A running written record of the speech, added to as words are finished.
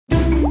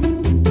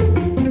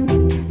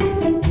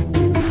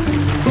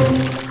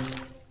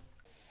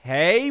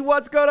Hey,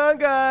 what's going on,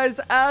 guys?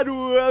 And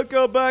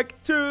welcome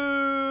back to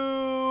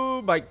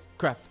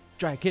Minecraft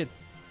Dragons.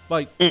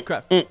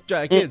 Minecraft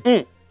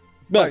Dragons.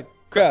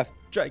 Minecraft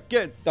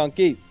Dragons.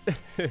 Donkeys.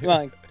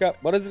 Minecraft.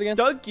 What is it again?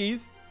 Donkeys.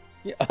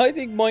 Yeah, I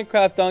think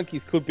Minecraft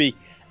Donkeys could be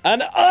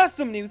an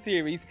awesome new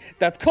series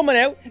that's coming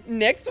out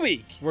next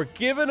week. We're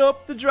giving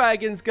up the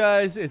dragons,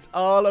 guys. It's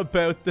all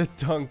about the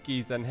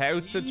donkeys and how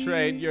to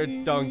train your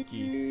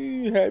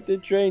donkey. How to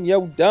train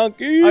your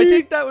donkey. I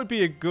think that would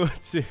be a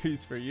good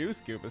series for you,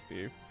 Scuba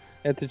Steve.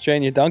 How to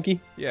train your donkey?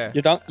 Yeah.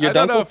 Your I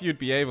don't know if you'd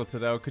be able to,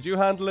 though. Could you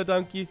handle a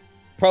donkey?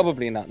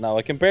 Probably not. No,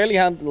 I can barely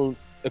handle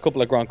a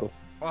couple of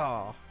gronkles.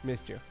 Oh,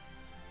 missed you.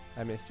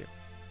 I missed you.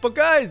 But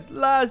guys,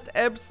 last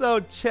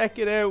episode, check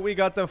it out. We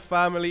got the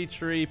family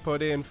tree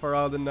put in for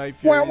all the night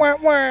furies.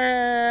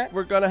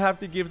 We're going to have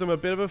to give them a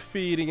bit of a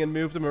feeding and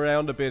move them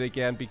around a bit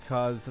again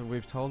because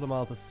we've told them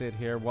all to sit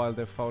here while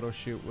the photo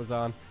shoot was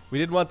on. We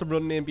didn't want them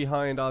running in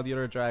behind all the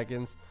other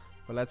dragons.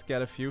 But let's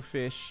get a few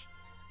fish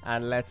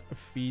and let's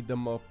feed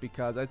them up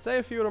because I'd say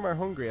a few of them are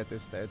hungry at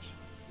this stage.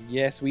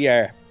 Yes, we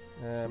are.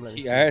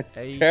 We are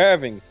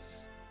starving.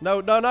 No,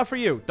 not for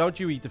you. Don't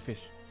you eat the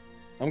fish.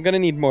 I'm going to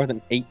need more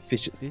than 8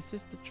 fishes. This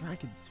is the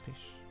dragon's fish.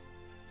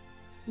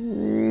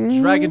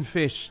 Dragon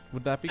fish.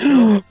 Would that be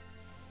cool?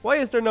 Why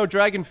is there no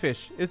dragon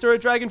fish? Is there a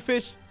dragon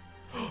fish?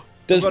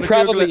 There's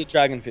probably a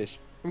dragon fish.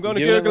 I'm going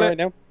to Google it right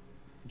now.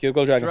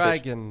 Google dragon fish.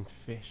 Dragon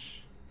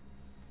fish.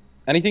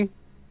 Anything?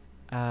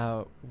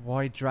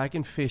 Why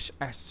dragon fish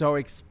are so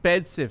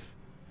expensive?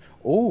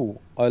 Oh,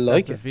 I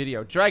like That's a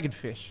video. Dragon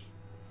fish.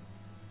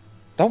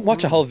 Don't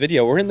watch a whole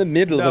video. We're in the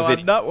middle of a video.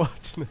 I'm not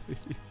watching the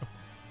video.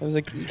 I was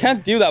like, you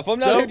can't do that. If I'm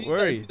not allowed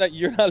to do that,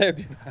 you're not allowed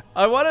to do that.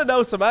 I want to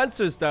know some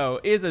answers, though.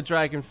 Is a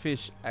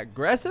dragonfish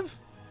aggressive?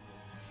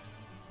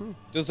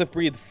 Does it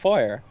breathe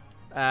fire?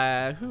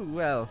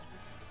 Well,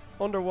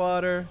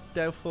 underwater,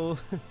 doubtful.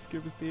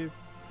 Scuba Steve.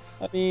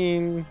 I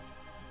mean,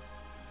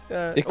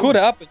 it could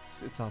happen.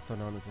 It's also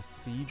known as a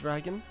sea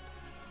dragon.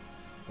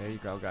 There you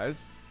go,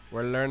 guys.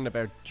 We're learning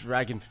about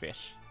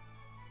dragonfish.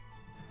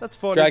 That's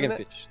fun, isn't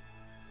it? Dragonfish.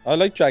 I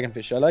like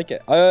dragonfish. I like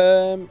it.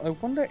 I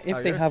wonder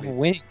if they have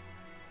wings.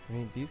 I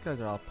mean, these guys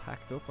are all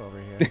packed up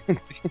over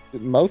here.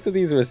 Most of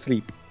these are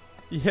asleep.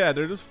 Yeah,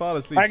 they're just falling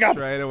asleep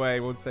straight away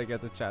once they get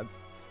the chance.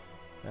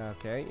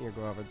 Okay, you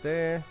go over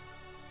there.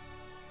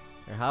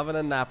 They're having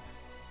a nap.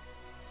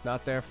 It's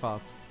not their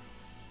fault.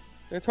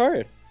 They're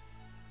tired.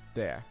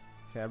 There.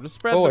 Okay, I'm just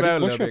spreading them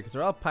out a little bit because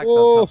they're all packed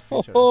on top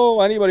of each other.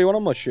 Oh, anybody want a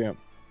mushroom?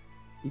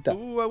 Eat that.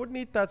 Ooh, I wouldn't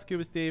eat that,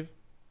 Scuba Steve.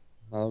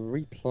 I'll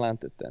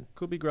replant it then.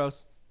 Could be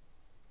gross.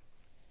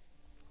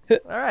 All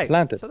right,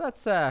 plant it. So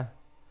that's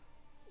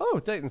Oh,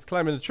 Dayton's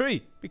climbing a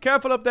tree. Be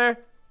careful up there.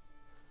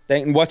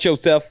 Dayton, watch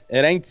yourself.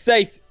 It ain't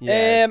safe.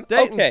 Yeah,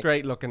 Dayton's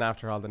great looking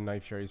after all the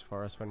night furies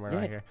for us when we're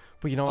out here.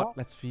 But you know what?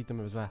 Let's feed them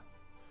as well.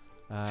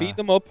 Feed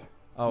them up.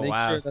 Oh,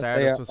 wow.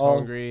 Stardust was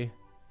hungry.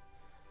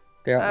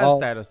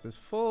 Stardust is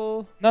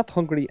full. Not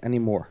hungry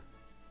anymore.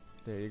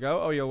 There you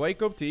go. Oh, you'll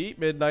wake up to eat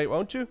midnight,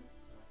 won't you?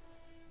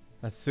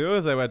 As soon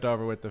as I went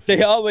over with the fish.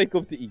 They all wake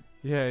up to eat.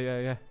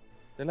 Yeah.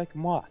 They're like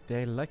what?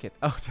 They like it.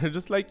 Oh, they're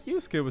just like you,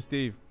 Scuba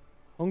Steve.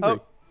 Hungry.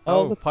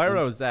 Oh,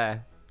 Pyro's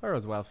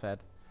well fed.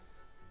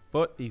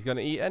 But he's going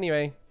to eat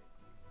anyway.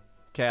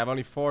 Okay, I've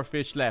only 4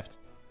 fish left.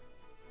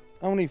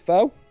 Only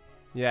 4?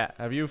 Yeah.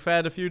 Have you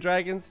fed a few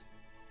dragons?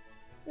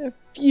 A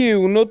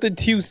few. Nothing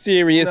too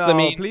serious. No, I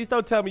mean, please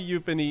don't tell me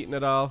you've been eating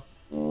at all.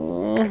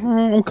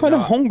 I'm kind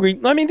of hungry.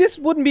 I mean, this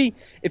wouldn't be...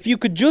 If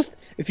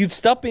you'd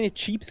stop being a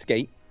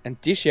cheapskate and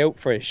dish out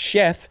for a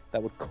chef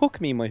that would cook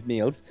me my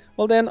meals,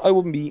 well then I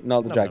wouldn't be eating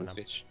all the dragon's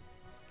fish.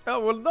 Oh,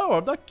 well, no,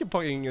 I'm not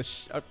putting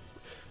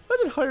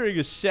Imagine hiring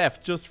a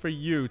chef just for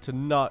you to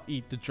not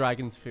eat the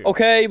dragon's food.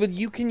 Okay, but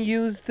you can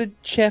use the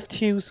chef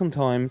too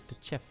sometimes. The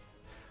chef.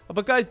 Oh,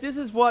 but guys, this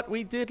is what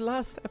we did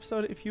last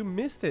episode. If you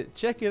missed it,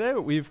 check it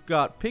out. We've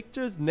got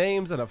pictures,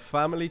 names, and a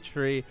family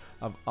tree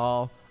of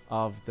all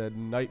of the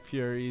Night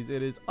Furies.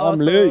 It is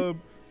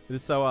awesome. It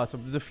is so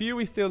awesome. There's a few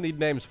we still need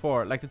names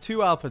for, like the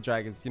 2 alpha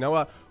dragons. You know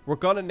what? We're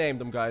going to name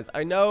them, guys.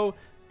 I know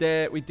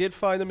that we did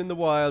find them in the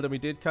wild, and we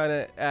did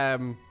kind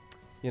of,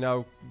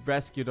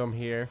 rescue them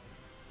here.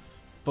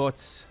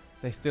 But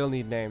they still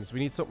need names. We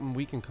need something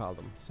we can call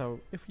them. So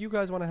if you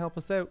guys want to help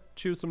us out,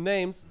 choose some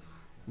names,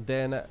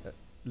 then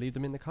leave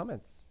them in the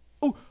comments.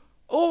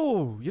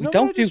 Oh, you know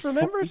what I just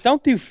remembered? We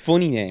don't do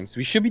funny names.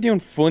 We should be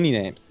doing funny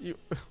names.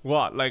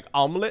 What, like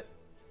Omelette?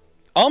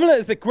 Omelette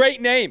is a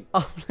great name.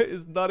 Omelette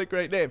is not a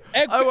great name.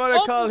 I want to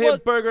call him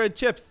Burger and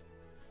Chips.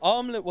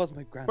 Omelette was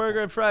my grandfather.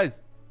 Burger and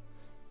Fries.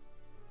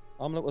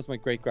 Omelette was my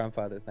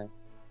great-grandfather's name.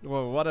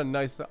 Well, what a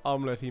nice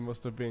omelette he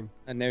must have been.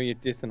 And now you're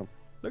dissing him.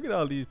 Look at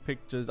all these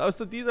pictures. Oh,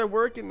 so these are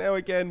working now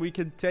again. We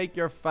can take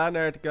your fan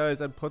art,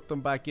 guys, and put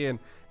them back in.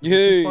 Yay.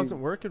 It just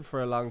wasn't working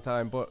for a long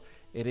time, but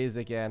it is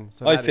again.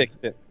 So I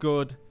fixed it.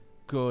 Good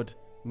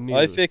news.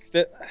 I fixed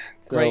it.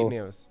 So great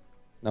news.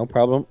 No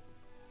problem.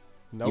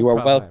 You are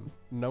welcome.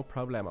 No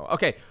problemo.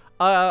 Okay,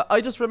 I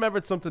just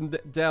remembered something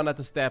down at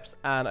the steps,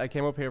 and I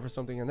came up here for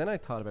something, and then I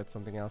thought about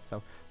something else.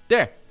 So,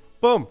 there.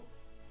 Boom.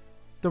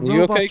 The Are you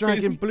robot okay, dragon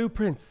Crazy?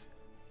 blueprints.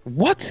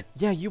 What?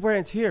 Yeah, you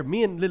weren't here.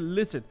 Me and Little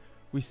Lizard,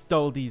 we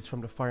stole these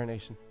from the Fire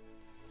Nation.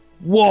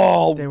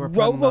 Whoa! They were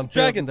planning on Robo building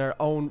Dragon.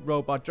 their own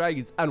robot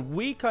dragons, and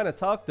we kind of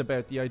talked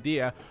about the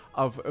idea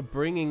of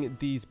bringing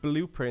these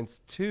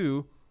blueprints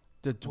to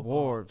the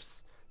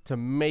dwarves to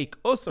make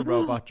us a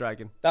robot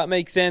dragon. That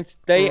makes sense.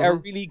 They are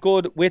Mm-hmm. really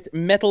good with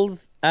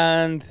metals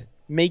and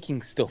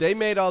making stuff. They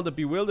made all the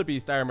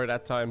Bewilderbeast armor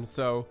that time,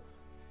 so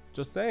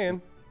just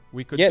saying,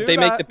 we could Yeah, do they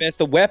that. make the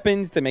best of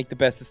weapons. They make the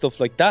best of stuff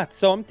like that.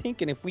 So I'm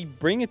thinking if we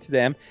bring it to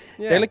them,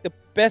 Yeah. they're like the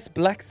best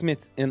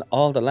blacksmiths in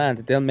all the land.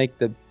 They'll make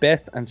the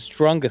best and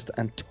strongest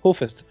and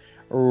toughest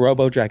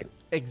Robo Dragon.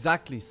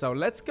 Exactly. So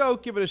let's go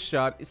give it a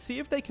shot. See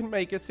if they can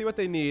make it. See what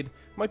they need.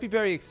 Might be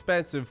very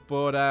expensive,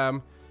 but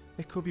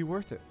it could be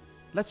worth it.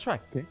 Let's try.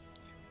 Okay.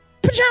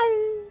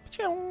 Pachow!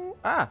 Pachoo.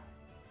 Ah,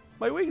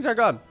 my wings are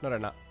gone. No, they're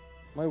not.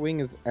 My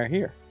wings are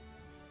here.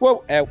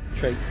 Whoa! Out!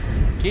 Trade.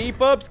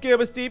 Keep up,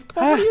 Scuba Steve.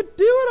 Come on, what are you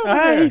doing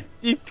over there?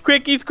 He's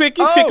quick. He's quick.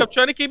 He's Oh. quick. I'm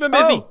trying to keep him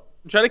busy. Oh.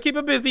 I'm trying to keep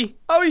him busy.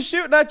 Oh, he's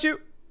shooting at you.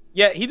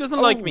 Yeah, he doesn't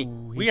like me.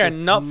 Oh, he We are does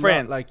not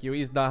friends. like you.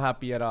 He's not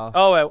happy at all.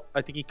 Oh, well,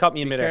 I think he caught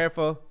me in Be midair.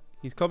 careful.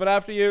 He's coming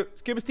after you.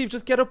 Scuba Steve,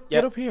 just get up. Yeah.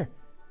 Get up here.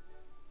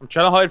 I'm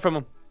trying to hide from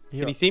him.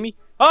 Here. Can he see me?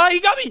 Oh, he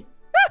got me!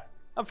 Ah,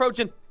 I'm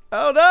frozen.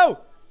 Oh no!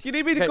 Do you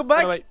need me to Okay, come back?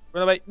 Run away.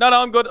 Run away. No,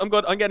 I'm good. I'm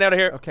good. I'm getting out of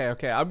here. Okay,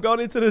 okay. I'm going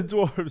into the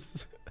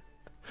dwarves.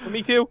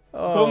 Me too.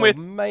 Oh, Come with.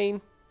 main.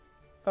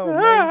 Oh, main.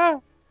 Ah.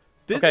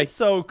 This Okay. is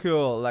so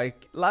cool.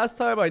 Like, last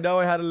time I know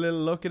I had a little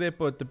look at it,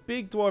 but the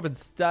big dwarven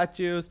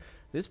statues,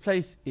 this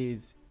place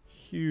is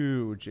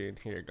huge in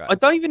here, guys. I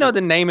don't even know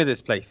the name of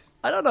this place.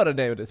 I don't know the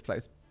name of this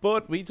place,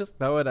 but we just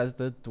know it as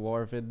the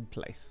dwarven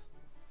place.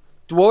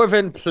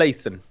 Dwarven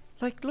Placen.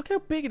 Like, look how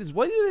big it is.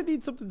 Why do they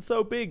need something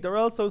so big? They're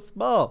all so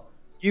small.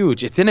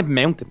 Huge. It's in a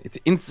mountain. It's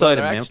inside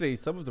Well, a mountain. actually,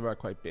 some of them are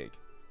quite big.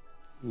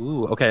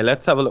 Ooh, okay,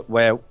 let's have a look.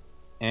 Wow.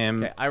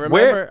 Okay, I remember.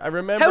 Where? I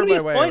remember How do my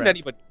you way find around.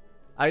 anybody?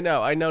 I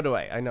know the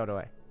way. I know the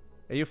way.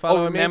 Are you Oh,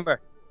 following me?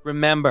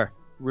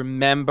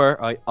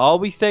 remember. I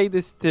always say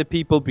this to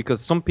people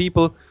because some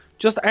people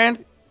just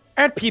aren't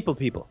people.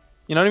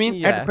 You know what I mean?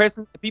 Yeah.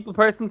 Aren't people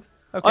persons?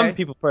 Okay. I'm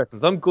people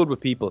persons. I'm good with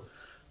people.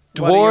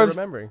 What are you Dwarves,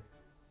 remembering?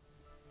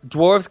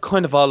 dwarves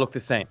kind of all look the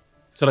same.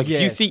 So like if you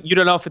Yes. see, you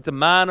don't know if it's a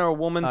man or a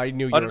woman. I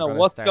knew you I were don't know gonna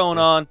what's start going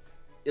this. on.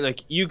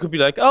 Like you could be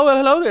like, oh well,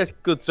 hello there,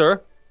 good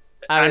sir,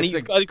 and it's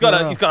he's a got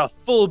girl. he's got a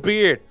full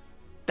beard.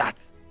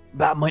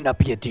 That might not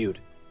be a dude.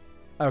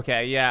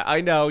 Okay, yeah,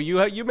 I know.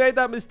 You made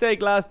that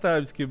mistake last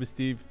time, Scuba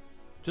Steve.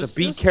 So Just,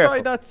 be just careful.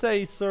 Try not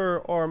say sir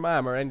or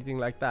ma'am or anything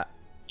like that.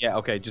 Yeah,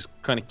 okay, just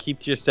kind of keep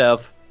to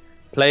yourself,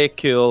 play it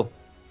cool.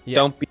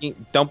 Yeah.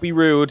 Don't be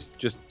rude.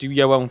 Just do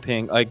your own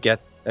thing. I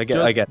get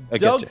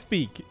Don't you.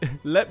 speak.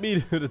 Let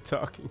me do the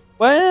talking.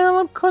 Well,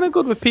 I'm kind of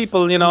good with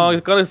people, you know. I'm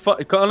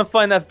gonna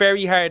find that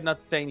very hard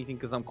not to say anything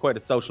because I'm quite a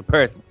social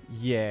person.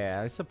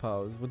 Yeah, I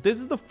suppose. But this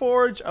is the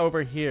forge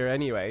over here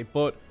anyway.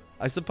 But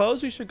I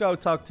suppose we should go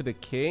talk to the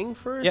king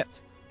first. Yeah.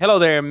 Hello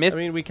there, miss. I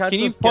mean, we can't Can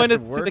you just point get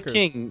us the to the workers.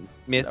 king,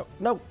 miss?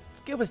 No,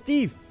 Scuba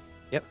Steve.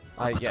 Yep.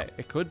 Yeah,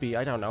 it could be.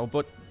 I don't know.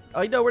 But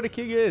I know where the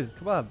king is.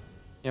 Come on.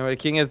 You know where the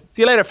king is.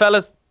 See you later,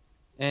 fellas.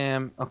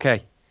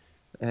 Okay.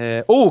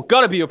 Oh,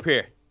 gotta be up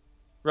here,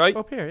 right?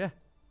 Up here, yeah.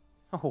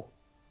 Oh,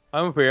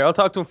 I'm up here. I'll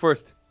talk to him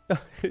first.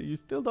 You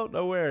still don't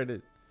know where it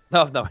is.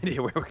 No, I have no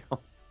idea where we're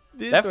going.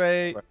 This Left?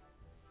 way.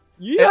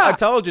 Yeah, I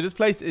told you, this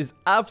place is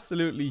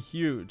absolutely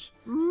huge.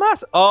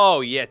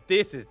 Oh yeah,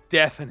 this is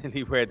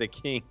definitely where the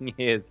king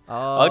is.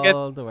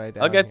 All the way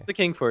down. I'll get here. to the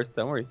king first.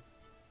 Don't worry.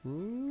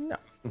 No,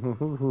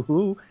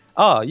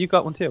 Oh, you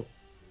got one too.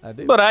 I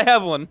do. But I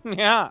have one.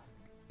 Yeah.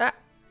 Ah.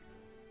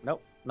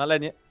 Nope, not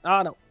letting you.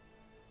 Oh no.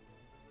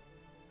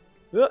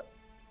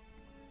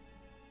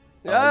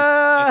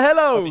 Uh,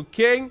 hello, Copy.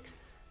 king.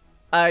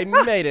 I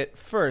made it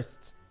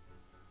first.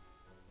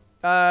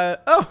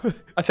 Oh,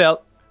 I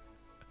fell.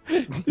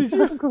 did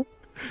you?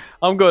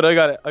 I'm good. I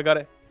got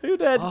it. Who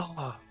did?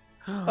 Oh.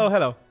 Oh,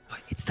 hello.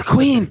 It's the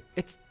queen.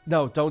 It's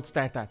no. Don't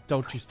start that.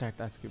 Don't you start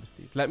that, Scuba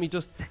Steve. Let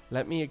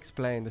me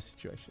explain the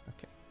situation.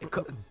 Okay. It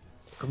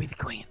could be the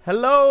queen.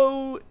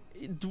 Hello,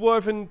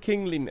 dwarven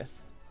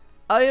kingliness.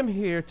 I am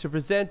here to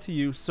present to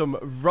you some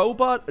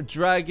robot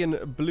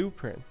dragon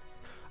blueprints.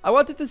 I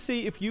wanted to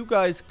see if you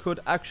guys could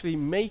actually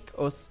make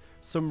us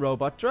some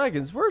robot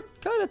dragons. We're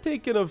kind of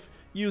thinking of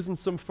using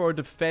some for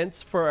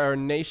defense for our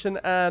nation,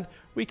 and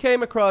we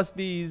came across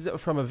these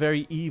from a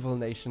very evil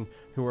nation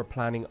who were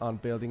planning on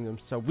building them,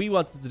 so we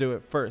wanted to do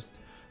it first.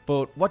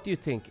 But what do you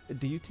think?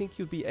 Do you think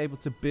you'll be able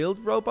to build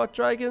robot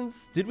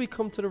dragons? Did we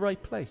come to the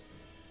right place?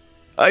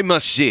 I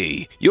must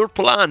say, your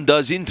plan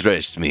does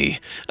interest me.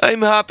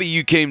 I'm happy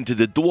you came to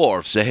the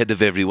dwarfs ahead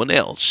of everyone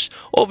else.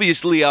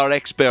 Obviously our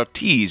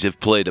expertise have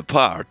played a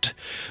part.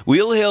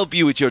 We'll help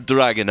you with your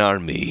dragon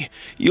army.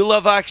 You'll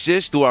have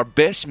access to our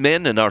best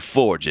men in our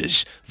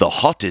forges, the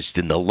hottest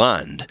in the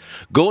land.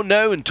 Go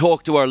now and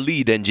talk to our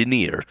lead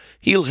engineer.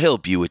 He'll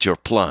help you with your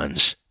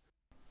plans.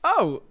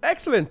 Oh,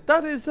 excellent.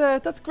 That is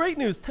that's great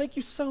news. Thank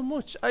you so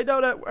much. I know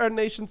that our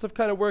nations have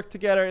kind of worked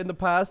together in the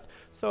past,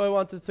 so I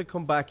wanted to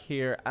come back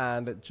here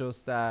and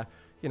just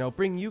you know,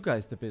 bring you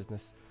guys the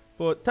business.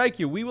 But thank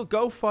you. We will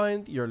go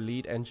find your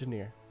lead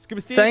engineer.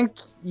 Scuba Steve. Thank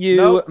you.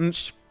 No.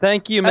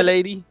 Thank you,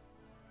 milady.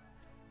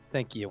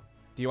 Thank you.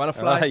 Do you want to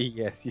fly?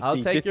 Yes. I'll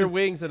take your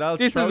wings and I'll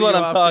This throw is what you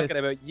I'm off talking this.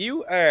 about.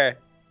 You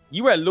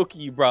are lucky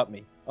you brought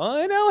me.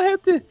 I know how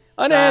to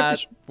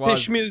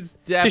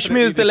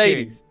schmooze the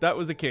ladies. King. That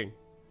was a king.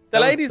 The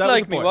ladies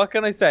like me. point. What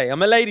can I say?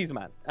 I'm a ladies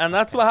man, and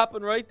that's what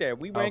happened right there.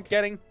 We weren't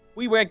getting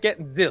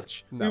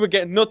zilch. No. We were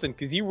getting nothing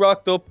because you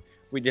rocked up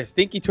with your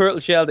stinky turtle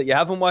shell that you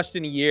haven't washed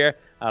in a year,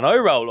 and I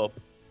roll up,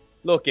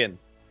 looking,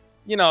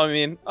 you know what I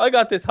mean? I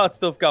got this hot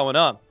stuff going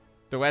on.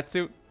 The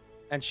wetsuit.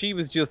 And she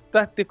was just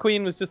that. The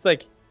queen was just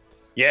like,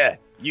 yeah,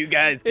 you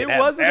guys can have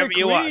whatever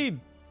you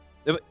want.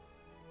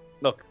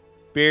 Look,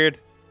 beard,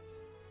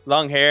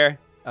 long hair.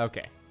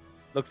 Okay.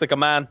 Looks like a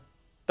man.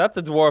 That's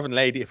a dwarven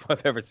lady if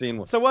I've ever seen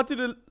one. So what do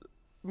the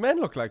men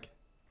look like?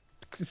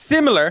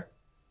 Similar,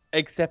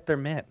 except they're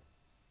men.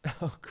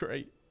 Oh,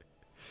 great.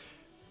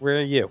 Where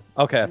are you?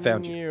 Okay, I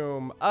found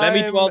you. Let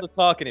me do all the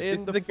talking. If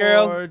this is a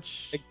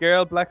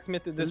girl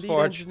blacksmith at this lead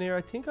forge. engineer,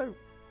 I think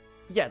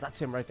yeah,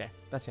 that's him right there.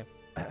 That's him.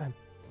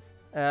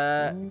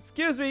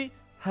 Excuse me.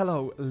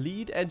 Hello,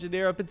 lead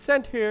engineer. I've been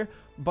sent here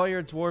by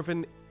your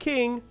dwarven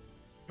king.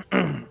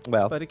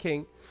 Well, by the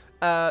king.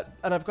 And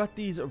I've got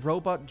these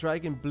robot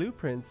dragon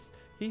blueprints.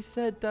 He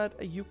said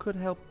that you could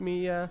help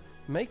me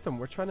make them.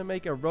 We're trying to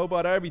make a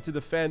robot army to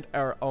defend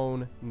our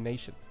own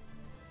nation.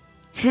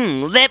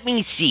 Let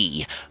me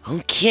see.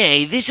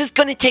 Okay, this is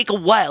gonna take a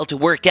while to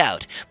work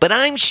out, but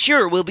I'm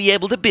sure we'll be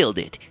able to build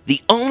it. The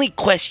only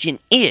question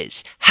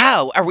is,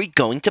 how are we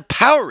going to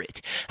power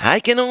it? I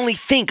can only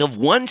think of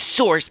one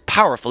source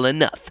powerful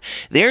enough.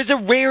 There's a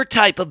rare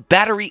type of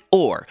battery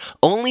ore,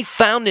 only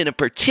found in a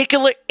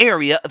particular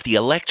area of the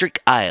Electric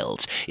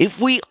Isles.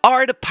 If we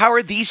are to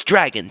power these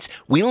dragons,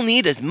 we'll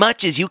need as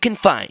much as you can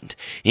find.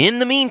 In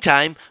the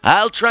meantime,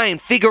 I'll try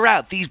and figure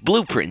out these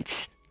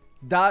blueprints.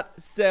 That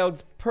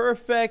sounds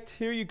perfect.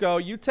 Here you go.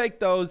 You take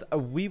those.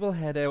 We will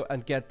head out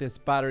and get this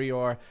battery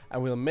ore,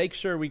 and we'll make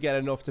sure we get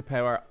enough to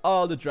power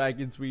all the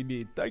dragons we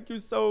need. Thank you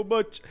so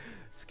much,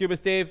 Scuba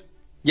Steve.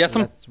 Yes,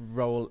 let's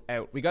roll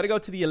out. We got to go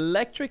to the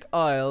Electric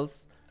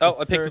Isles. Oh,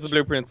 I picked up the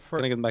blueprints.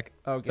 Can I get them back?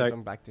 Oh, give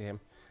them back to him.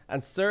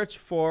 And search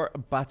for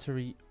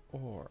battery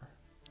ore.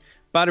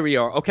 Battery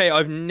ore. Okay,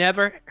 I've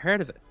never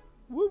heard of it.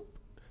 Whoop.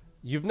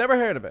 You've never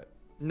heard of it?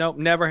 No,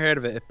 never heard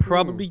of it. It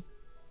probably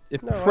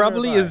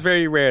is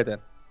very rare then.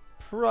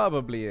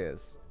 Probably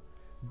is.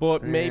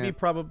 But maybe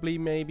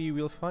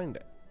we'll find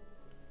it.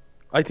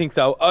 I think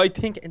so. I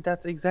think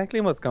that's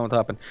exactly what's going to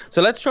happen.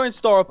 So let's try and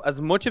store up as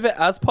much of it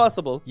as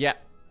possible. Yeah.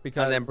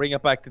 And then bring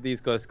it back to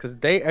these guys because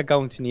they are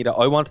going to need it.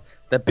 I want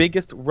the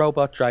biggest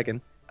robot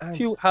dragon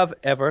to have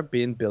ever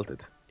been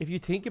built. If you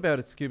think about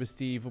it, Scuba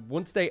Steve,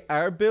 once they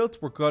are built,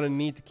 we're going to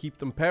need to keep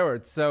them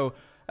powered. So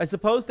I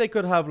suppose they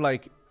could have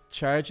like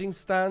charging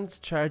stands,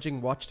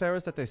 charging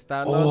watchtowers that they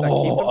stand on that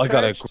keep them charged.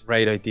 I got a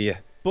great idea.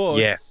 But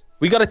yeah.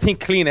 We got to think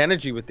clean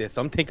energy with this.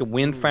 I'm thinking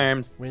wind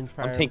farms.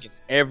 I'm thinking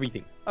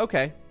everything.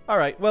 Okay. All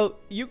right. Well,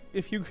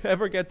 if you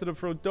ever get to the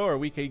front door,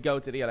 we can go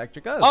to the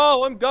Electric Isle.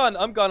 Oh, I'm gone.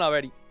 I'm gone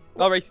already.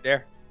 I'll race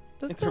there.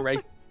 It's a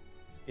race.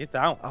 It's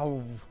out.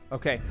 Oh,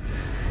 okay.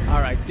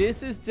 All right.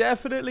 This is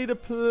definitely the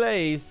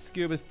place,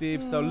 Scuba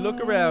Steve. So look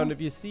around. If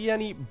you see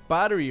any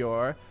battery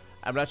ore,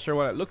 I'm not sure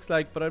what it looks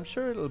like, but I'm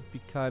sure it'll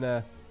be kind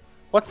of...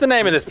 What's the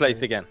name of this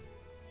place again?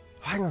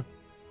 Hang on.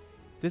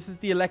 This is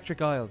the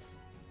Electric Isles.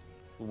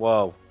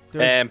 Whoa.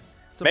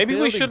 There's some maybe we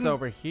buildings shouldn't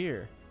over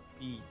here.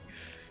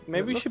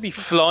 Maybe we should be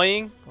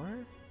flying.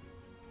 Fire?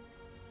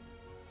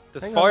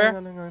 There's Hang fire.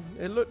 On.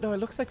 It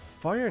looks like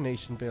Fire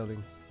Nation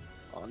buildings.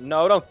 Oh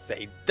no! Don't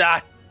say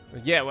that.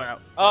 Yeah,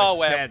 well.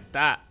 I said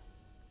that.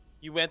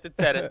 You went and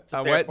said it. So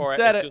I therefore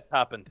went and said it just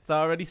happened. It's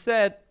already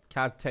said.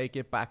 Can't take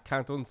it back.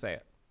 Can't unsay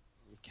it.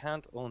 You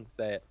can't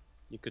unsay it.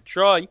 You could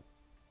try,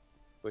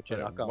 but you're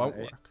not going to. Won't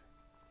work.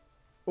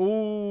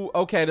 Ooh,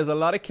 okay. There's a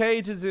lot of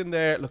cages in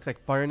there. It looks like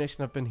Fire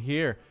Nation have been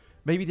here.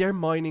 Maybe they're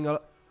mining a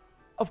lot.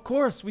 Of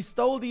course, we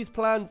stole these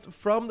plans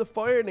from the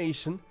Fire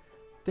Nation.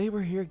 They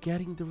were here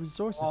getting the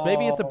resources.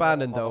 Maybe it's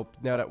abandoned though.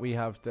 Now that we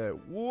have the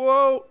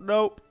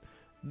nope.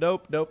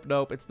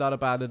 It's not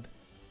abandoned.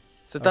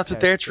 So that's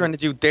what they're trying to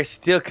do. They're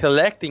still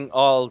collecting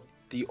all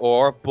the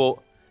ore, but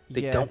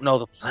they don't know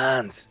the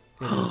plans.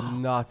 It is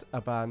not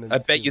abandoned. I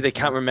bet you they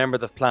can't remember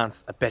the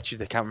plans. I bet you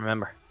they can't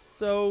remember.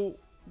 So,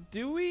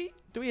 do we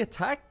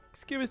attack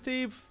Scuba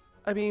Steve?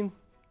 I mean,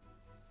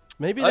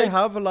 maybe they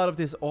have a lot of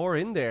this ore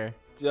in there.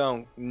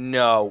 Don't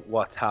know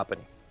what's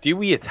happening. Do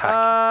we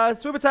attack?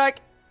 Swoop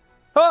attack.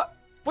 Huh?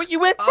 What, you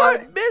went for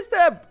it? I missed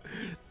him.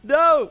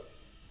 No.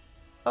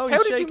 Oh,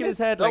 he's shaking his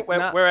head like,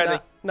 where are they?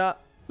 Nah.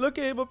 Look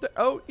at him up there.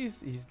 Oh,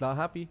 he's not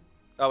happy.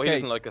 Oh, he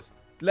doesn't like us.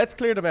 Let's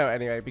clear them out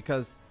anyway,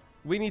 because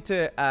we need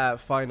to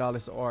find all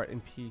this ore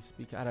in peace.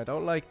 And I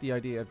don't like the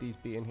idea of these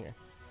being here.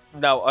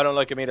 No, I don't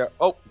like him either.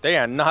 Oh, they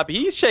are not happy.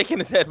 He's shaking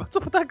his head. What's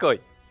up with that guy?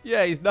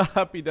 Yeah, he's not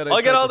happy that I I'll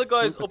get tried all to the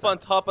guys swoop up on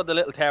attack. top of the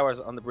little towers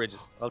on the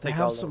bridges. I'll They take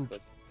have all some. those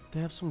guys. They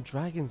have some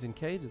dragons in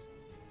cages.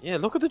 Yeah,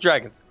 look at the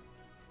dragons.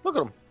 Look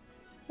at them.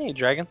 Hey,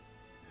 dragon.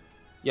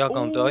 Y'all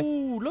gonna die.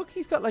 Ooh, look,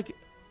 he's got like.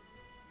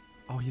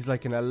 Oh, he's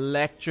like an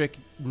electric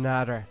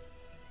natter.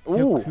 How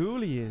Ooh.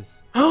 cool he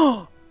is.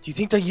 Do you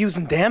think they're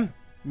using them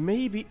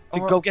Maybe to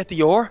go get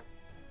the ore?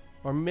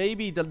 or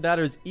maybe the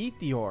natters eat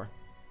the ore.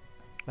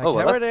 Like, Oh, well,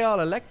 how that- are they all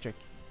electric?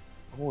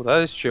 Oh,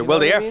 that is true. You Well,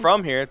 know they what I are mean?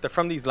 from here. They're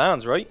from these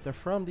lands, right? They're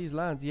from these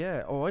lands,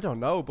 yeah. Oh, I don't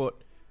know, but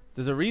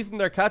there's a reason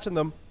they're catching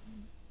them.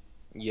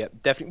 Yeah,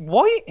 definitely.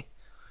 Why?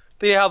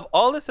 They have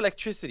all this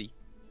electricity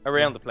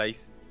around the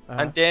place,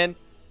 and then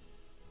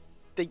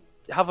they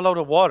have a load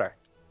of water.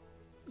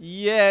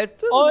 Yeah, it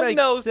doesn't make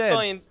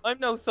sense. I'm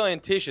no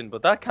scientician,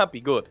 but that can't be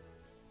good.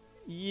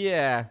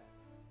 Yeah.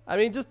 I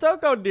mean, just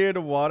don't go near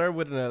the water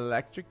with an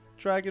electric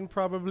dragon,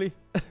 probably.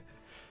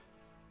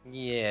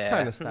 Yeah.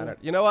 Kind of standard.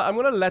 You know what? I'm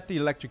going to let the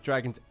electric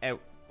dragons out.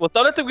 Well,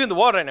 don't let them get in the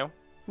water right now.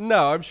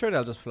 No, I'm sure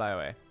they'll just fly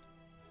away.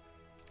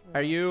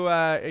 Are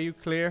you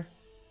clear?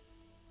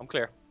 I'm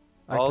clear.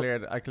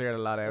 I cleared a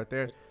lot out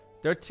there.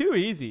 They're too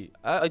easy.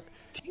 I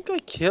think I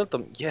killed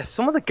them. Yeah,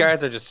 some of the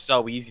guards are just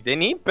so easy. They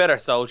need better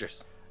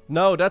soldiers.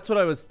 No, that's what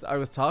I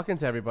was talking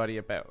to everybody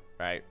about,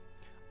 right?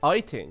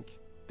 I think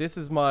this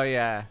is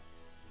my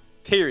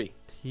Theory.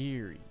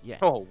 theory. Yeah.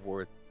 Oh,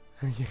 words.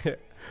 Yeah.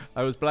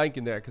 I was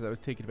blanking there because I was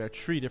thinking about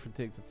 3 different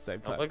things at the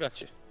same time. Oh, I got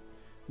you.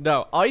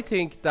 No, I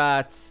think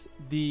that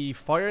the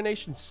Fire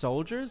Nation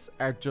soldiers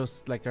are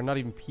just like, they're not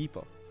even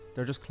people.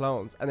 They're just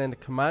clones. And then the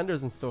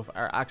commanders and stuff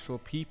are actual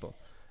people.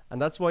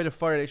 And that's why the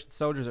Fire Nation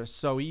soldiers are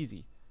so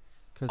easy.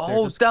 Because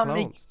they're just that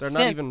clones. makes They're not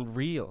sense. even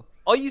real.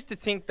 I used to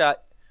think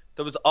that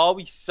there was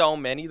always so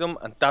many of them,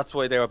 and that's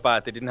why they were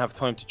bad. They didn't have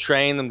time to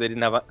train them. They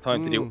didn't have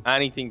time to do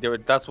anything.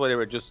 That's why they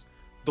were just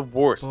the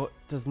worst. But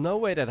there's no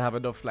way they'd have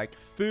enough like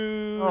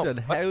food Oh, and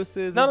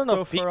houses not and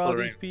enough stuff for all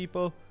people these around.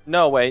 people.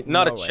 No way,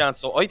 not No a way. chance.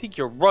 So I think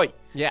you're right.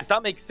 Yeah. 'Cause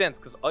that makes sense,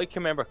 because I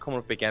can remember coming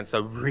up against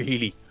a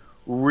really,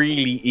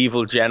 really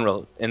evil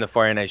general in the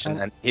Fire Nation,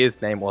 and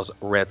his name was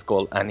Red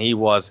Skull, and he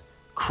was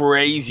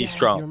crazy Yeah, do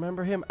strong. you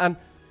remember him? And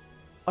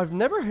I've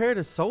never heard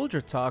a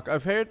soldier talk.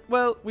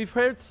 We've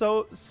heard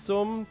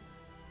some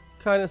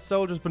kind of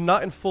soldiers, but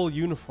not in full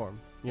uniform.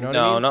 You know what I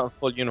No, mean? not in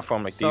full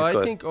uniform like So these I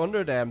guys. think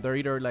under them, they're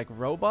either like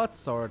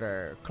robots or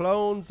they're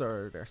clones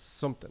or they're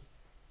something.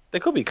 They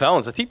could be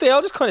clones. I think they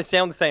all just kind of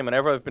sound the same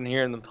whenever I've been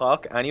hearing them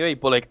talk anyway.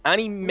 But like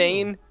any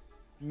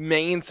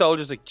main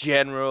soldiers, like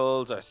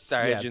generals or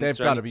sergeants, Yeah, they've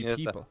or got to anything be like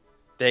that, people.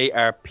 they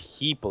are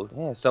people.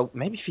 Yeah, so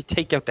maybe if you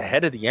take out the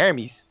head of the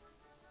armies,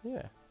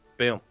 Yeah.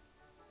 boom.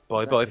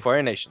 Bye-bye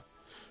Fire Nation.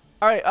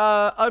 All right,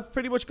 I've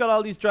pretty much got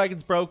all these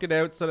dragons broken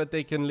out so that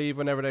they can leave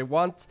whenever they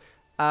want.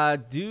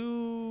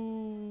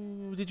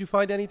 Did you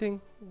find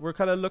anything? We're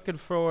kind of looking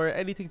for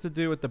anything to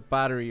do with the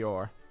battery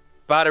ore.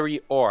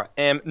 Battery ore.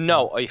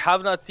 No, I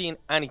have not seen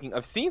anything.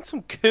 I've seen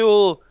some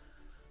cool,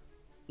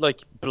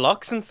 like,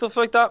 blocks and stuff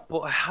like that, but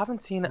I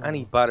haven't seen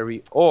any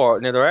battery ore.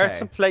 Now, there are Okay.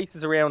 some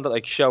places around that,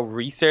 like, show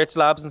research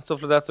labs and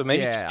stuff like that, so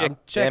maybe yeah,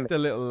 just check the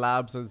little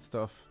labs and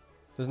stuff.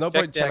 There's no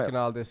Check point them checking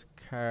all this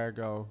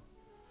cargo.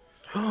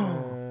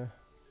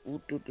 Is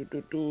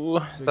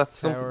Big that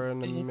tower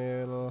in something? the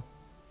middle.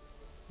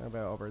 How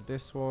about over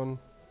this one?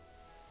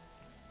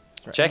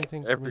 Is there Check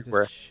anything for me to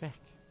everywhere. check?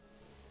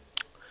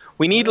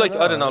 We need, I like,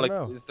 don't I don't know, know, I don't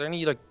like, know. is there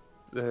any, like,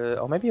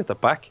 oh, maybe at the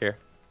back here.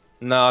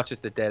 No, it's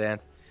just a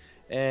dead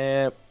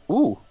end.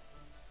 Ooh.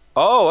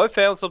 Oh, I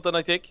found something,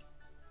 I think.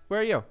 Where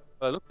are you?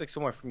 Well, it looks like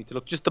somewhere for me to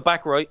look. Just the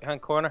back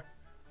right-hand corner.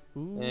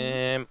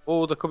 Ooh.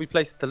 Oh, there could be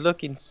places to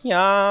look in here.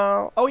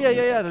 Oh yeah.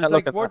 There's Can't look like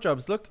at that.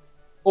 wardrobes. Look.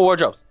 Oh,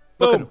 wardrobes.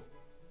 Look at Boom. them.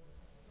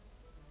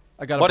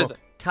 I got a What book. is it?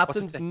 What's it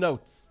Captain's say?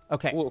 notes.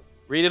 Okay. Whoa.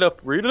 Read it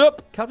up. Read it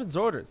up. Captain's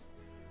orders.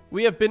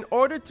 We have been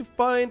ordered to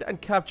find and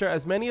capture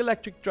as many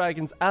electric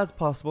dragons as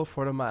possible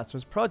for the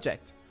Masters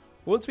project.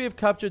 Once we have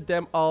captured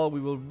them all, we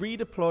will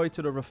redeploy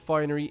to the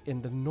refinery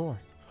in the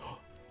north.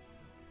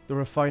 The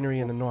refinery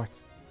in the north.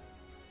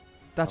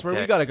 That's where we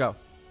Okay. gotta go.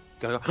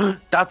 Gotta go.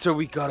 That's where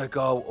we gotta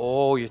go.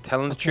 Oh, you're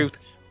telling the truth.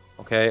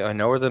 Okay, I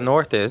know where the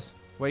north is.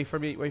 Wait for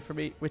me.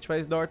 Which way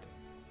is north?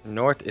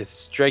 North is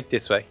straight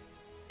this way.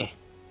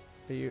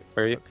 Are you?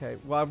 Where are you? Okay.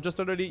 Well, I'm just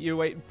underneath you,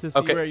 waiting to see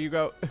Okay. where you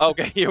go.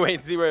 Okay, you wait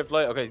and see where I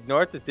fly. Okay,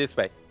 north is this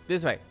way.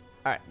 This way.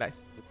 All right. Nice.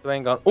 It's the way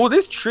I'm going. Oh,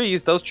 there's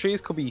trees. Those trees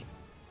could be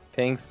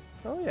things.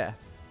 Oh yeah.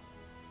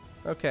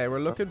 Okay, we're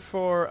looking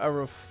for a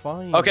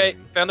refinery. Okay,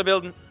 found a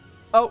building.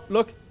 Oh,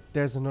 look.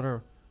 There's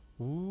another.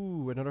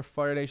 Ooh, another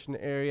Fire Nation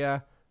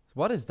area.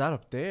 What is that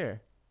up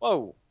there?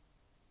 Whoa.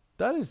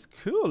 That is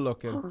cool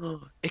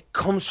looking. It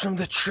comes from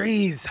the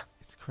trees.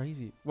 It's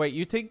crazy. Wait,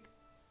 you think?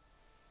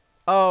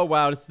 Oh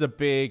wow, this is a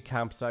big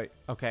campsite.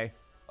 Okay.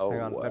 Oh,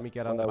 Hang on, let me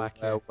get on the back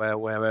here. Well.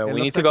 It We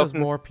looks need to like go there's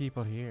from. more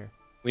people here.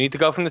 We need to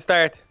go from the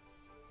start.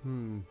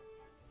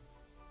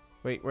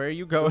 Wait, where are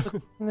you going?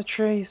 In the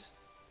trees.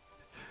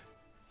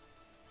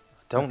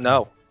 Don't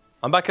know.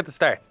 I'm back at the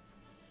start.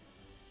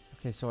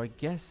 Okay, so I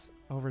guess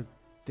over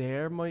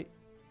there might.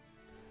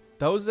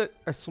 Those are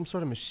some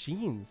sort of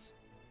machines.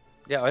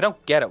 Yeah, I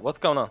don't get it. What's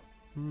going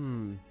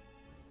on?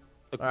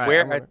 Like, Alright,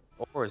 where I'm are gonna-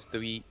 the ores? Do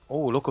we...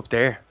 Oh, look up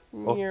there.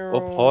 Up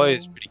Meow. high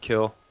is pretty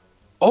cool.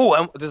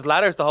 Oh, there's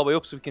ladders the whole way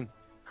up, so we can...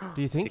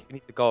 Do you I think? think we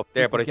need to go up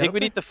there, can but I get think up we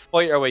there? need to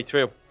fight our way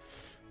through.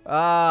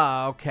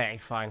 Ah, okay,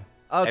 fine.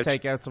 I'll Ouch.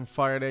 take out some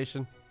Fire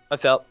Nation. I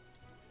fell.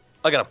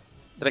 I got him.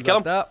 Did I You kill got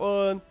him? that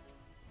one.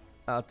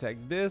 I'll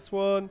take this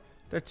one.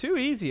 They're too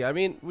easy. I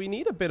mean, we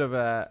need a bit of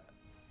a...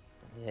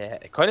 Yeah,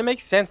 it kind of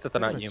makes sense that they're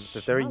Bit not of a humans.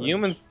 If they're challenge.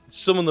 humans,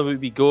 some of them would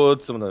be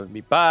good, some of them would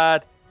be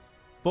bad.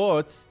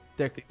 But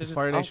the These are just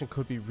Fire out- Nation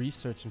could be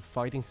researching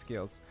fighting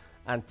skills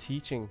and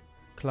teaching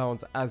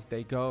clones as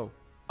they go.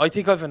 I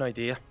think I have an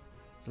idea.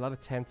 There's a lot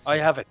of tents. I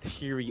here. have a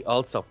theory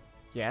also.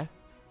 Yeah?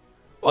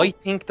 I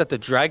think that the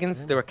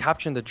dragons, they were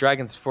capturing the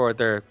dragons for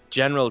their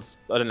general's,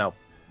 I don't know,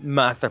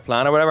 master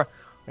plan or whatever.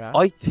 Yeah.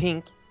 I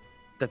think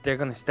that they're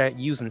going to start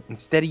using,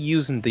 instead of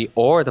using the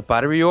ore, the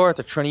battery ore,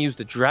 they're trying to use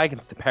the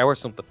dragons to power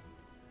something.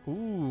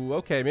 Ooh,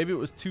 okay. Maybe it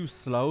was too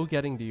slow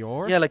getting the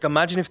ore. Yeah, like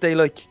imagine if they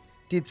like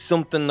did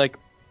something like,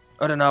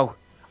 I don't know.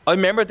 I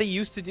remember they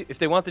used to do, if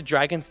they wanted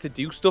dragons to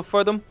do stuff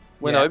for them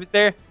when Yeah. I was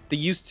there, they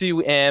used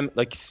to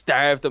like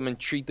starve them and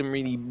treat them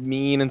really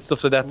mean and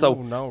stuff like that. Ooh, So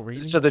no,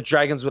 really? so the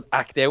dragons would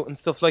act out and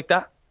stuff like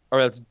that, or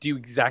else do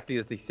exactly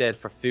as they said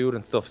for food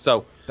and stuff.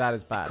 So That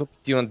is bad. could be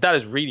doing that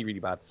is really really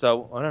bad.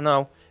 So I don't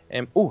know.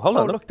 Oh, hold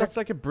Oh, on. look, that's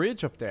like a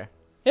bridge up there.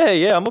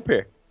 Yeah, I'm up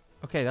here.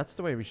 Okay, that's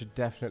the way we should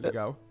definitely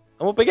go.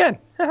 I'm up again.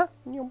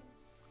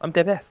 I'm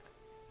the best.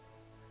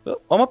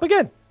 Oh, I'm up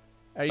again.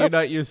 Are you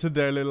not using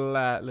their little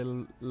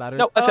little ladders?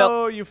 No, I fell.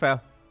 Oh, you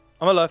fell.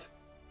 I'm alive.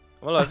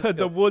 I'm alive. Let's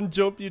The go. one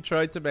jump you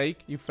tried to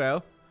make, you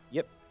fell.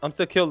 Yep. I'm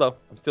still killed though.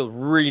 I'm still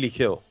really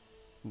killed.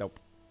 Nope.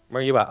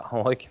 Where are you at?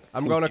 Oh, I can see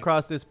I'm going you.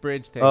 across this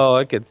bridge thing. Oh,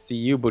 I can see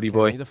you, buddy Okay,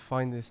 I boy. need to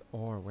find this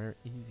ore. Where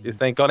is it?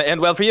 This ain't gonna end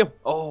well for you.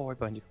 Oh, right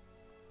behind you.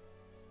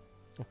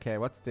 Okay,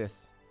 what's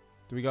this?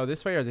 Do we go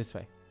this way or this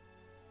way?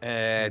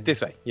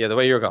 This way. Yeah, the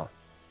way you're going.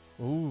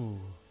 Ooh.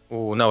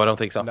 Oh, no, I don't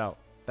think so. No,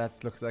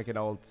 that looks like an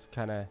old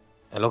kind of...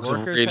 It looks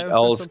Worker's really house or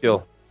old something?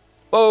 school.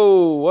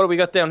 Whoa, what do we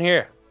got down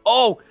here?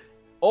 Oh,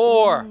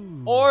 ore.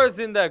 Ooh. Ore's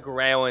in the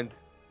ground.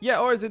 Yeah,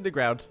 ore's in the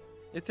ground.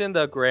 It's in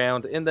the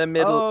ground, in the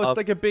middle Oh, it's of...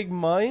 like a big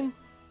mine?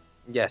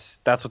 Yes,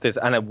 that's what this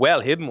and a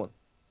well-hidden one.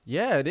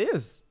 Yeah, it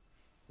is.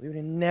 We would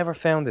have never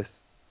found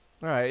this.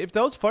 Alright, if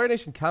those Fire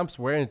Nation camps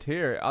weren't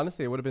here,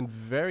 honestly, it would have been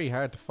very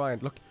hard to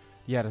find. Look,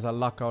 yeah, there's a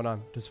lot going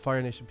on. There's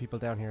Fire Nation people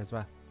down here as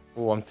well.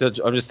 Oh, I'm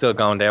just still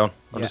going down.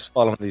 I'm Yeah. just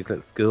following these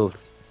little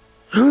schools.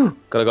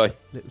 Got a guy.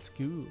 Little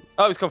school.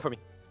 Oh, he's coming for me.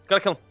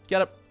 Gotta kill him.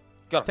 Get up.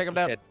 Got him. Take him He's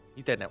down. Dead.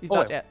 He's dead now. He's oh,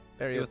 not wow. yet.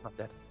 There he He is. was not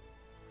dead.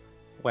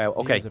 Wow.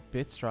 Okay. He's a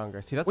bit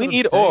stronger. See, that's We what I'm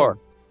need saying. ore.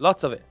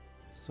 Lots of it.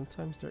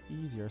 Sometimes they're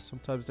easier,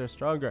 sometimes they're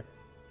stronger.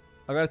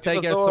 I'm gonna Give take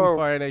us out some ore.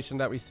 Fire Nation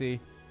that we see.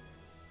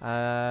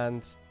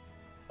 And...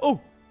 Oh!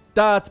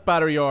 That's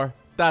battery ore.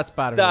 That's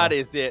battery That ore.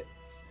 is it.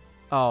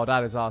 Oh,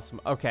 that is awesome.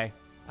 Okay.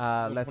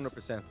 Let's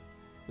 100%.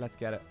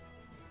 get it.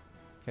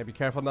 Okay, be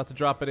careful not to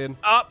drop it in.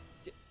 Ah!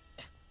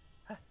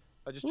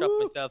 I just dropped Woo.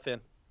 myself in.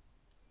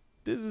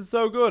 This is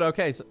so good.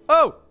 Okay, so...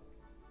 Oh!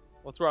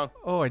 What's wrong?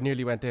 Oh, I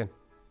nearly went in.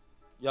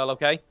 Y'all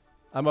okay?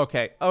 I'm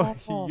okay. Oh,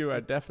 you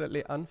are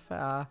definitely on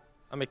fire.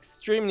 I'm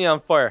extremely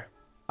on fire.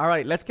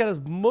 Alright, let's get as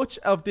much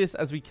of this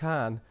as we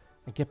can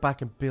and get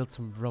back and build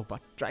some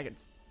robot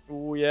dragons.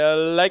 Oh yeah, I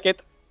like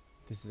it.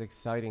 This is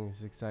exciting. This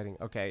is exciting.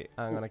 Okay,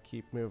 I'm gonna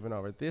keep moving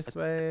over this I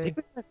way. think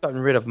we've gotten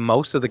rid of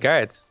most of the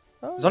guards.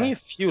 Oh, There's only a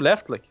few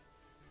left, like.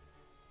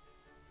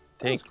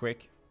 that was Think.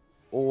 quick.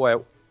 Oh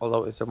wow.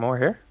 Although, is there more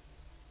here?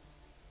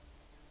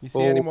 You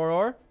see any Oh. more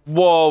ore?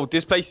 Whoa,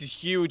 this place is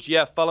huge.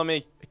 Yeah, follow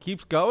me. It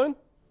keeps going.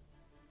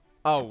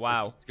 Oh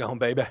wow. Let's go,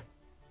 baby.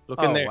 Look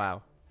Oh in there.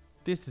 wow.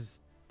 This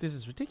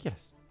is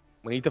ridiculous.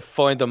 We need to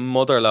find the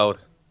mother load.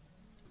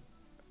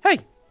 Hey,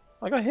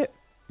 I got hit.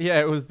 Yeah,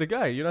 it was the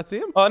guy. You not see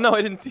him? Oh no,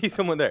 I didn't see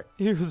someone there.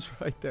 He was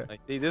right there. I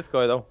see this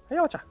guy though. Hey,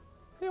 watcha.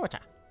 Hey, watch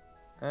out.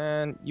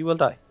 And you will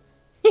die.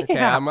 Okay,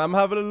 I'm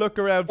having a look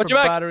around Watch for your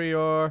back. battery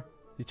ore.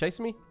 You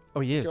chasing me? Oh,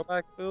 he is. Go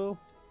back, fool.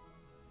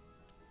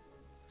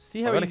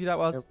 See how I'm gonna- easy that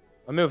was?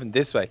 I'm moving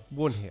this way.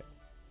 One hit.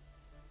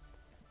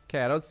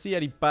 Okay, I don't see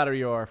any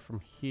battery ore from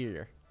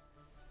here.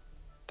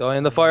 Die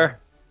in the fire.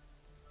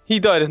 He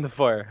died in the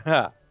fire.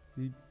 Ha.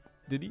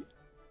 Did he?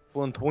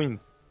 Fun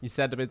twins. You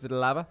sent him into the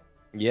lava?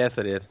 Yes,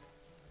 I did.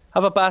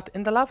 Have a bath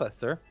in the lava,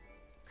 sir.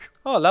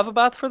 Oh, lava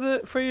bath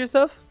for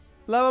yourself?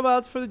 Lava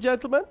baths for the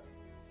gentleman.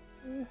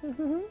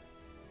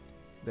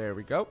 There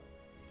we go.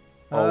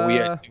 Oh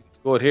yeah,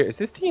 good here. Is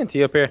this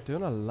TNT up here?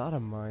 Doing a lot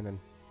of mining.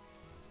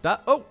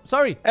 That. Oh,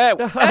 sorry. Ow,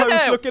 I was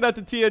ow. looking at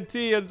the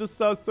TNT and just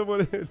saw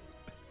someone in.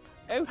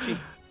 Ouchie.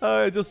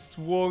 I just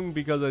swung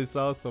because I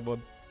saw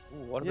someone.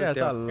 Ooh, what Yeah, about it's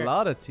a down here?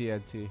 lot of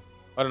TNT.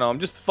 I don't know. I'm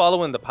just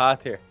following the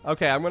path here.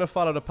 Okay, I'm gonna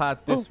follow the path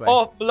this way.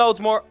 Oh, loads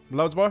more.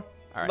 Loads more.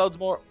 All right. Loads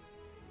more.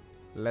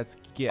 Let's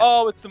get.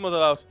 Oh, it's some other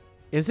load.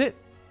 Is it?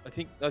 I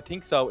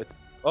think so. It's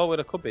well,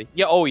 it could be.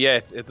 Yeah. Oh yeah.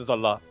 It is a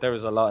lot. There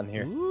is a lot in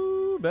here.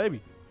 Ooh,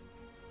 baby.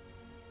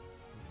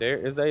 There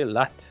is a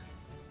lot.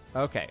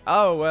 Okay.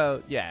 Oh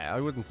well, yeah. I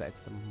wouldn't say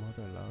it's the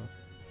mother load.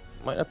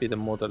 Might not be the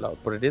mother load,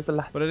 but it is a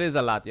lot. But it is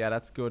a lot. Yeah,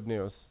 that's good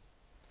news.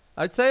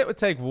 I'd say it would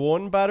take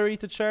 1 battery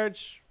to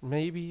charge.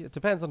 Maybe. It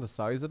depends on the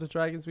size of the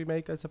dragons we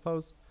make, I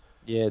suppose.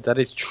 Yeah, that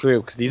is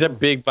true, because these are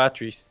big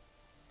batteries.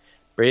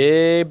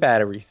 Big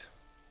batteries.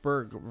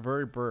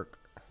 Very berg.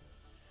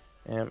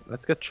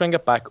 Let's try and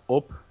get back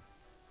up.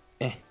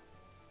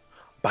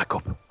 Back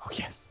up. Oh,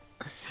 yes.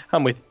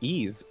 And with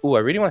ease. Oh, I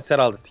really want to set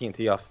all this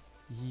TNT off.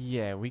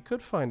 Yeah, we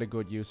could find a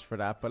good use for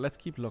that, but let's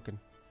keep looking.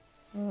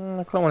 I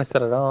kind of want to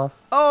set it off.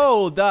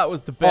 Oh, that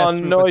was the best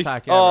swoop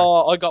attack ever.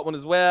 Oh, I got one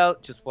as well.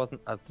 Just wasn't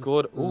as Just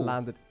good. Ooh.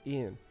 landed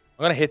in.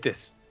 I'm going to hit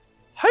this.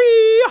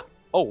 Hiya!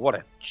 Oh, what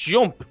a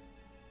jump.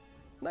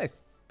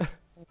 Nice.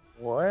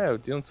 Wow,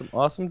 doing some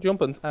awesome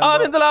jumpings. And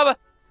I'm in the lava.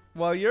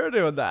 While you're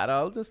doing that,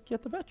 I'll just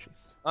get the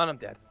batteries. And I'm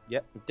dead.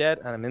 Yep, I'm dead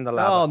and I'm in the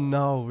lava. Oh,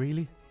 no,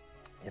 really?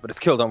 Yeah, but it's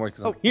killed, don't worry,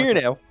 because I'm here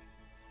now.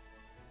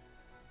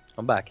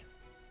 I'm back.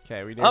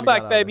 Okay, I'm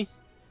back, baby.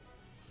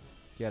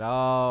 Get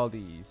all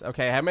these.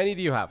 Okay, how many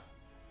do you have?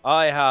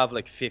 I have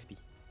like 50.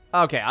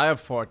 Okay, I have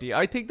 40.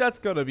 I think that's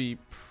going to be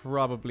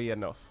probably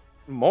enough.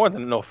 More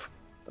than enough.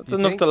 That's You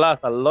enough think? to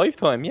last a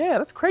lifetime. Yeah,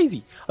 that's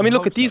crazy. I mean,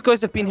 look hope at these so.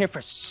 guys have been here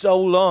for so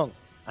long.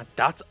 And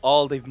that's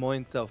all they've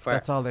mined so far.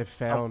 That's all they've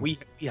found. And we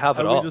have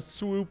it And all. we just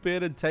swoop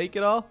in and take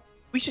it all?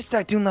 We should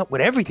start doing that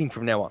with everything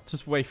from now on.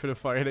 Just wait for the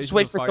fire. Just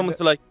wait for someone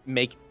to like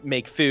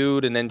make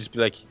food and then just be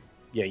like,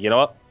 yeah, you know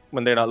what?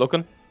 When they're not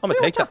looking, I'm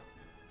gonna take that.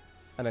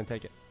 And then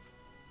take it.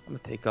 I'm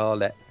gonna take all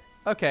that.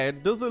 Okay,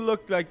 it doesn't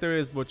look like there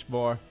is much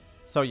more.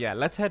 So yeah,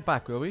 let's head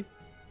back, will we?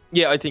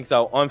 Yeah, I think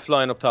so. I'm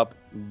flying up top.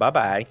 Bye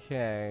bye.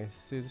 Okay,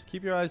 so just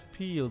keep your eyes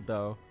peeled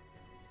though.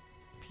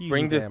 Peel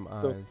Bring this them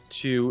stuff eyes.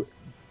 to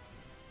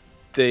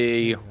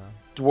the Hang on.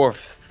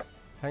 dwarfs.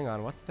 Hang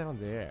on, what's down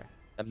there?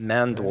 The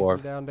man Anything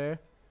dwarfs. down there?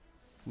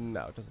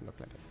 No, it doesn't look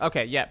like it.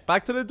 Okay, yeah,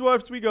 back to the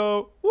dwarfs we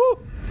go. Woo!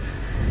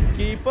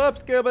 Keep up,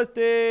 Scuba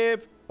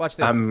Steve. Watch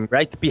this. I'm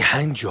right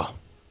behind you.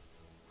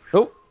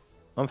 Oh,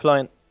 I'm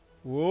flying.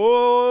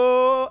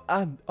 Whoa!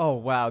 And oh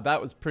wow,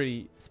 that was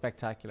pretty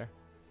spectacular.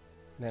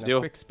 And then Still,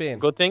 a quick spin.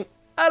 Good thing.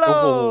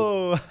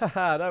 Hello!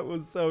 Haha, that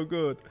was so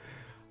good.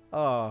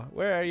 Oh,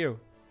 where are you?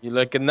 You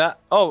looking that?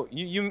 Oh,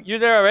 you're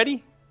there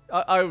already?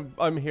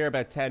 I'm here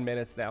about 10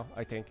 minutes now,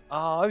 I think.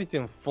 Oh, I was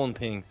doing fun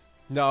things.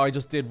 No, I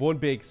just did one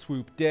big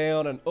swoop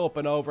down and up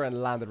and over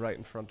and landed right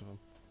in front of him.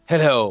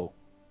 Hello.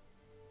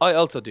 I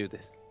also do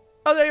this.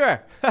 Oh, there you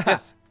are.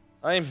 Yes,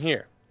 I am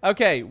here.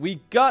 Okay, we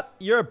got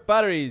your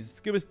batteries.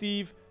 Scuba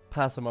Steve,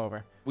 pass them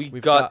over.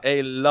 We've got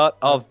a lot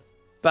of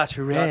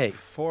battery. Got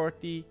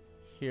 40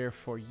 here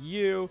for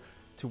you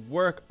to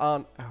work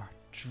on our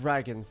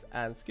dragons.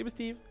 And Scuba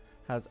Steve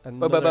has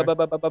another 50.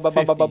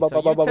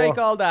 So you take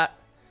all that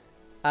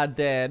and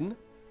then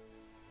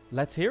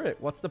let's hear it.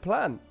 What's the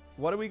plan?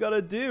 What are we going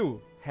to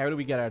do? How do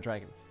we get our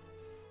dragons?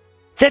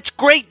 That's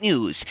great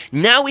news!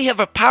 Now we have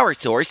a power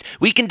source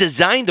we can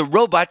design the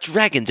robot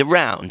dragons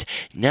around.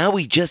 Now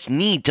we just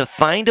need to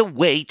find a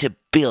way to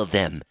build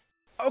them.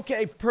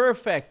 Okay,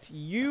 perfect.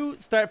 You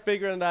start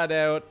figuring that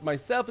out.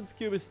 Myself and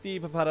Scuba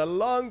Steve have had a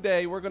long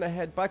day. We're going to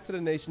head back to the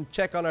nation,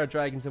 check on our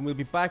dragons, and we'll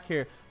be back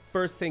here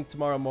first thing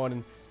tomorrow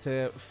morning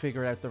to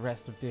figure out the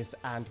rest of this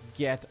and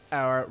get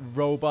our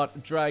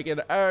robot dragon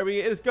army.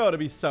 It is going to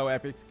be so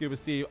epic, Scuba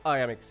Steve. I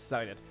am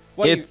excited.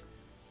 It's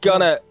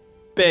gonna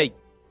be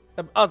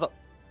awesome.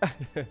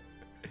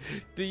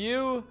 Do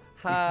you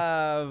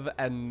have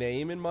a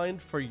name in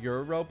mind for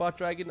your robot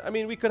dragon? I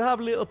mean, we could have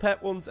little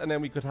pet ones and then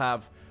we could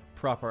have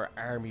proper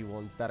army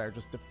ones that are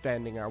just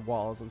defending our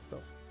walls and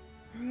stuff.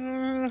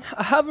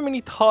 I haven't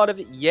really thought of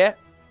it yet.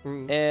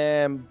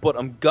 But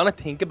I'm gonna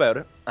think about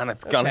it and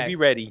it's gonna be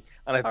ready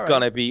and it's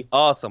gonna be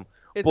awesome.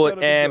 It's but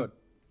gonna be good.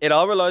 It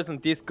all relies on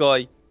this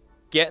guy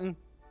getting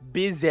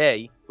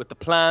busy with the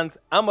plans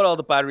and with all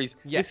the batteries.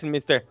 Yeah. Listen,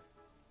 mister,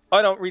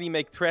 I don't really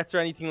make threats or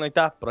anything like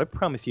that, but I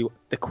promise you,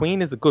 the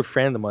Queen is a good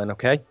friend of mine,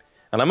 okay?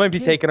 And I might be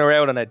taking her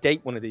out on a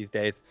date one of these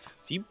days.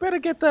 So you better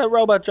get that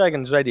robot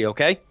dragons ready,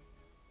 okay?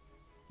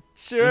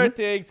 Sure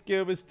thing,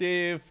 Scuba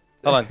Steve.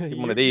 Hold on, give him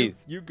one of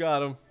these. You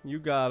got him. You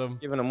got him.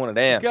 Giving him one of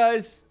them.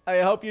 Guys, I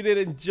hope you did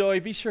enjoy.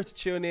 Be sure to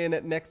tune in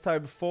next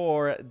time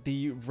for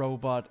the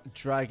robot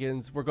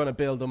dragons. We're going to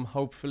build them,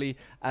 hopefully,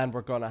 and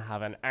we're going to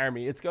have an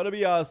army. It's going to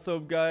be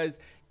awesome, guys.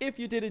 If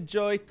you did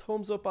enjoy,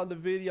 thumbs up on the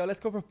video. Let's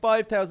go for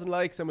 5,000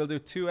 likes, and we'll do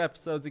 2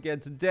 episodes again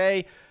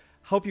today.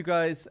 Hope you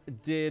guys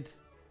did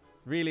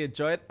really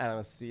enjoy it, and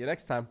I'll see you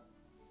next time.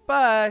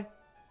 Bye.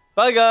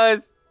 Bye,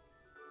 guys.